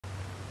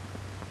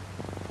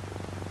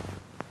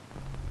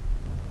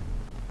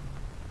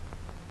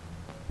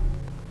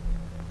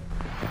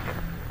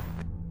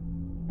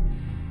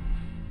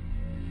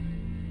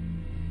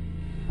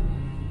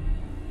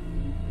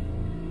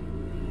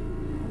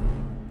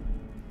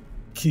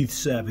Keith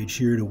Savage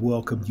here to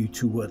welcome you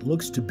to what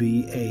looks to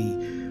be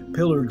a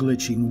Pillar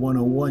Glitching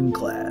 101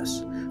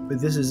 class,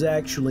 but this is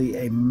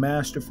actually a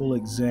masterful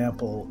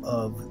example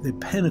of the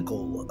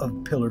pinnacle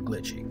of pillar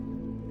glitching.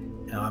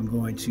 Now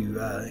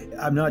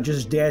I'm not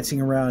just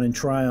dancing around in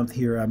triumph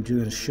here, I'm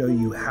going to show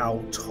you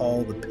how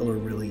tall the pillar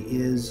really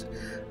is.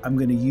 I'm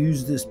going to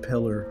use this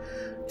pillar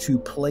to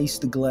place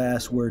the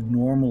glass where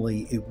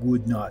normally it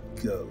would not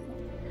go.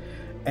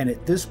 And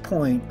at this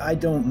point, I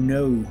don't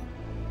know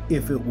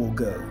if it will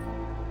go.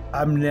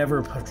 I've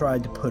never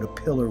tried to put a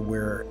pillar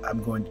where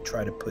I'm going to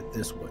try to put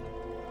this one.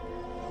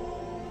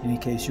 In any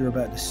case, you're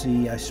about to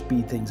see, I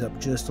speed things up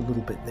just a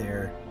little bit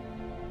there.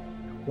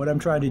 What I'm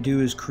trying to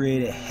do is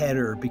create a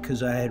header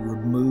because I had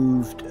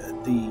removed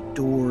the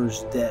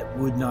doors that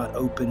would not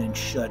open and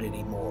shut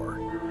anymore.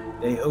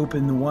 They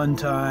open the one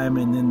time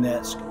and then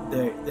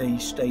they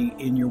stay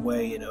in your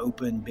way and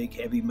open big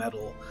heavy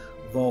metal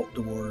vault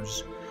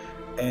doors.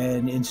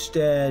 And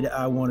instead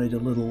I wanted a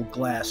little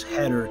glass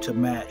header to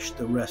match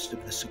the rest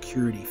of the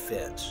security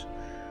fence,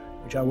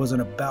 which I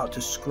wasn't about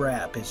to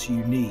scrap. It's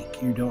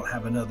unique. You don't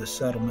have another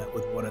settlement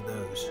with one of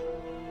those.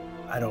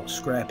 I don't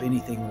scrap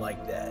anything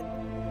like that.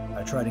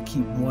 I try to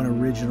keep one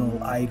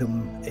original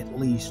item at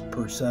least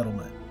per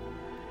settlement.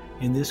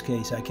 In this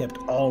case, I kept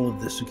all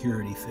of the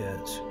security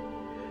fence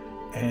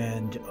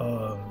and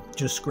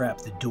just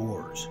scrapped the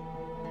doors.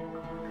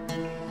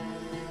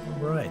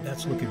 All right,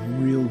 that's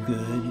looking real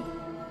good.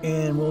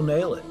 And we'll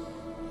nail it.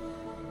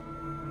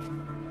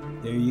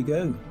 There you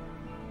go.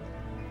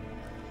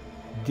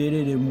 Did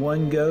it in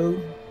one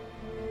go.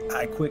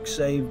 I quick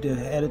saved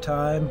ahead of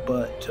time,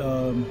 but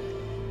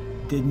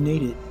didn't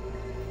need it.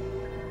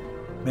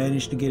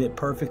 Managed to get it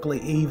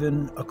perfectly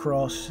even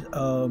across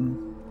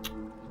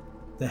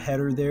the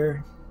header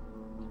there.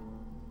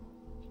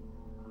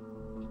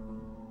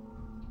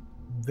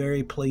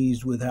 Very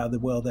pleased with how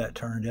well that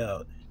turned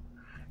out.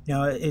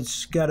 Now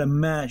it's got to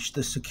match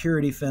the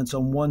security fence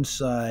on one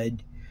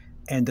side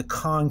and the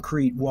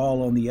concrete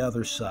wall on the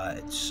other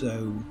side.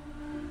 So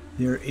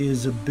there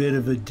is a bit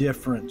of a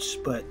difference,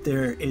 but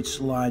there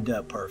it's lined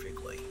up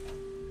perfectly.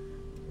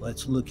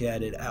 Let's look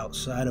at it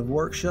outside of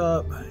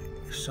workshop.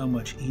 So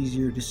much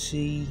easier to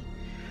see.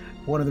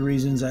 One of the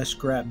reasons I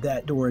scrapped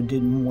that door and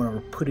didn't want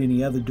to put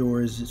any other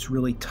doors is it's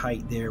really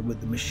tight there with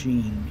the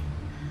machine.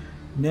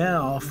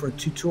 Now for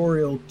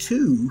tutorial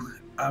 2,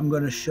 I'm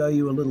going to show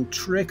you a little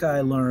trick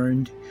I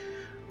learned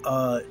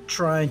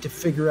trying to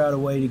figure out a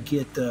way to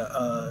get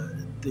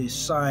the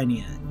sign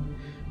in.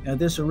 Now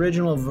this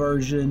original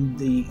version,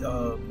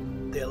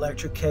 the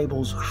electric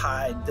cables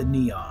hide the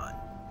neon,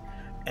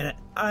 and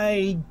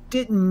I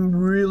didn't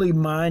really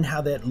mind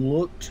how that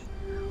looked,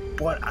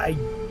 but I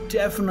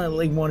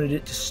definitely wanted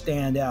it to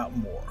stand out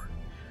more.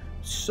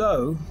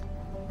 So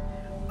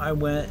I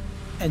went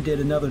and did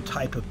another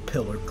type of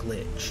pillar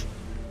glitch.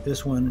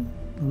 This one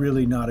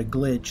really not a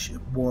glitch,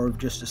 more of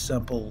just a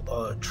simple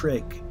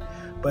trick,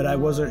 but I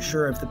wasn't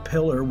sure if the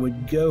pillar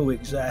would go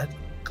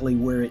exactly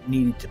where it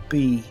needed to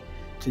be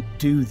to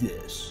do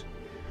this.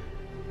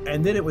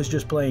 And then it was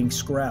just playing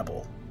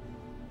Scrabble.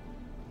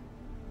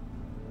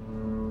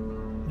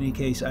 In any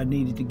case, I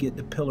needed to get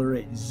the pillar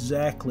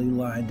exactly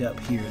lined up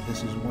here.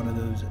 This is one of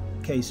those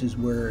cases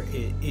where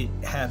it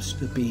has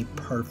to be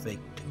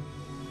perfect.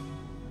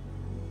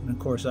 And of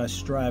course, I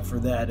strive for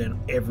that in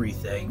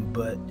everything,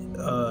 but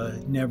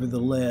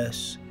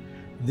nevertheless,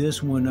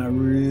 this one I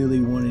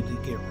really wanted to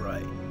get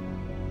right.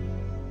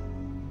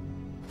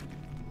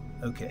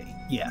 Okay,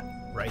 yeah,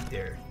 right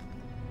there.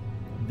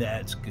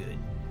 That's good.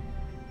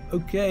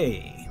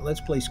 Okay, let's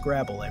play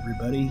Scrabble,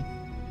 everybody.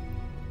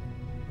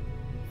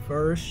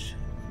 First,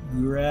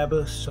 grab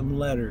us some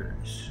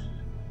letters.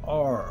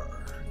 R.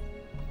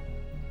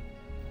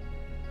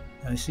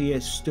 I see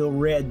it's still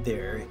red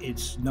there.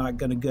 It's not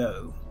going to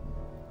go.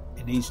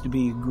 It needs to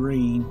be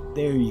green.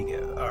 There you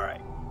go. All right,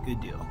 good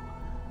deal.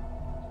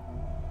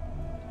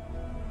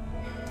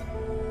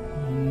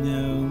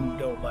 No,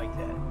 don't like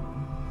that.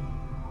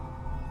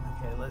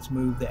 Okay, let's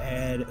move the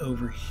ad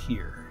over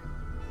here.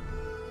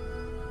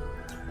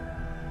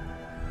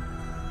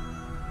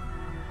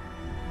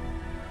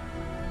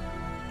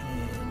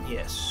 And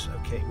yes,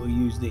 okay, we'll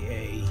use the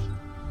A.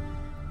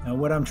 Now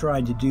what I'm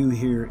trying to do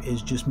here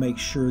is just make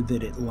sure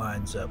that it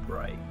lines up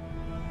right.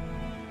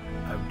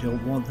 I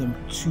don't want them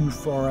too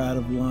far out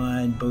of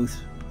line, both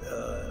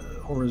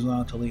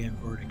horizontally and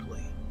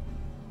vertically.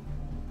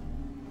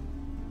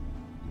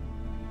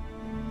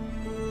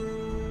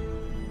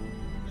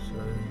 So,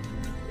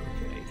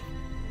 okay.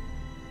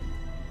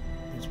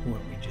 At this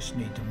point, we just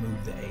need to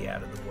move the A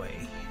out of the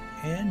way.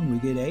 And we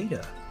get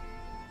Ada.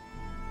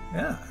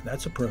 Yeah,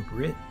 that's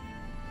appropriate.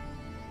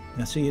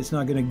 Now see, it's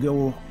not going to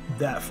go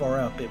that far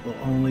up. It will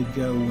only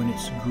go when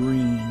it's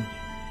green.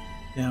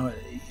 Now,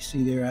 you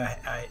see there,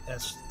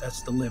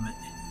 that's the limit.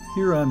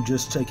 Here I'm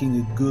just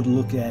taking a good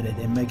look at it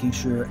and making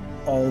sure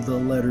all the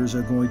letters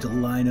are going to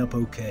line up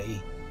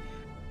okay.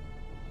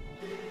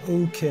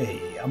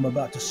 Okay, I'm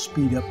about to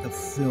speed up the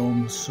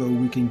film so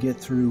we can get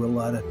through a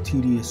lot of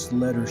tedious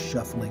letter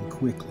shuffling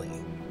quickly.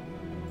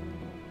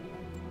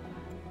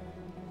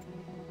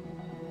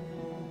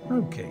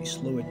 Okay,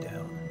 slow it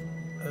down.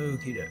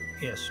 Okie doke.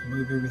 Yes,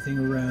 move everything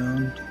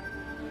around.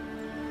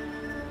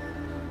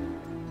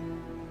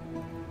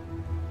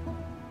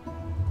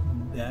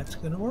 That's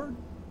gonna work.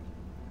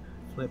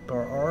 Flip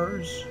our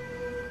R's.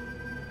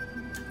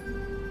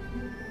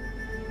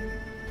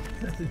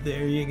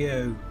 There you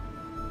go.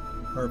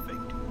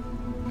 Perfect.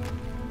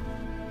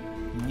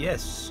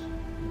 Yes.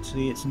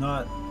 See, it's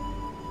not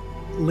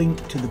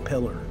linked to the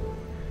pillar.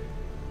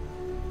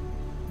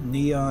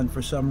 Neon,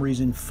 for some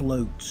reason,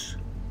 floats.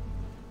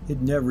 It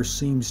never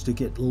seems to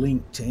get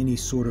linked to any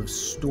sort of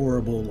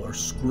storable or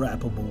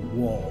scrappable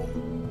wall.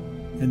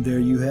 And there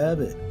you have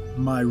it,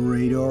 my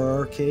Radar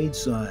Arcade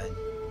sign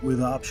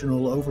with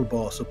optional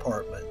overboss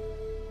apartment.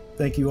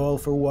 Thank you all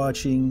for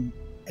watching,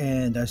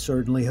 and I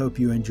certainly hope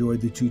you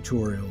enjoyed the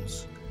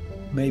tutorials.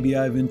 Maybe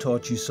I even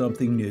taught you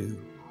something new.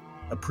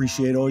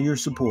 Appreciate all your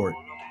support.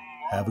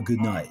 Have a good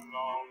night.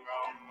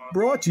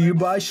 Brought to you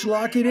by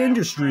Schlocket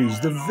Industries,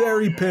 the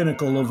very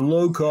pinnacle of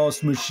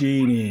low-cost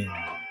machining.